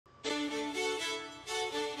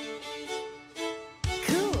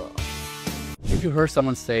If you heard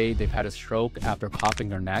someone say they've had a stroke after popping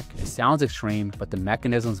their neck, it sounds extreme, but the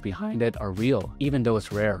mechanisms behind it are real, even though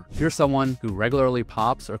it's rare. If you're someone who regularly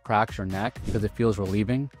pops or cracks your neck because it feels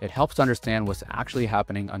relieving, it helps to understand what's actually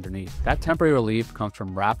happening underneath. That temporary relief comes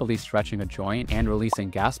from rapidly stretching a joint and releasing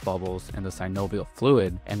gas bubbles in the synovial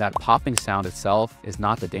fluid, and that popping sound itself is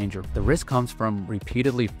not the danger. The risk comes from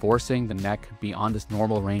repeatedly forcing the neck beyond its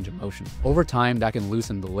normal range of motion. Over time, that can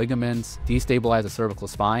loosen the ligaments, destabilize the cervical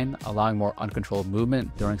spine, allowing more uncontrolled movement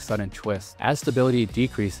during sudden twists. As stability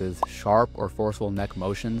decreases, sharp or forceful neck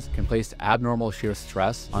motions can place abnormal shear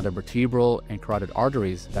stress on the vertebral and carotid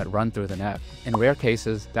arteries that run through the neck. In rare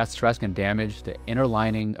cases, that stress can damage the inner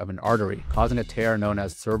lining of an artery, causing a tear known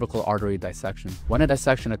as cervical artery dissection. When a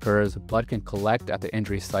dissection occurs, blood can collect at the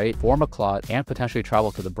injury site, form a clot, and potentially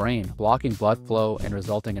travel to the brain, blocking blood flow and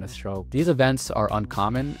resulting in a stroke. These events are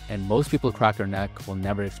uncommon, and most people who crack their neck will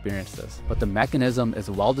never experience this. But the mechanism is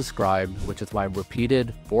well described, which is why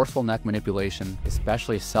repeated, forceful neck manipulation,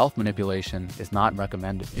 especially self-manipulation, is not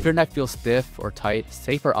recommended. If your neck feels stiff or tight,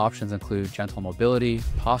 safer options include gentle mobility,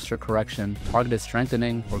 posture correction, targeted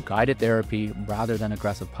strengthening, or guided therapy rather than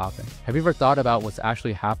aggressive popping. Have you ever thought about what's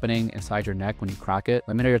actually happening inside your neck when you crack it?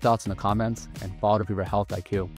 Let me know your thoughts in the comments, and follow the Health IQ.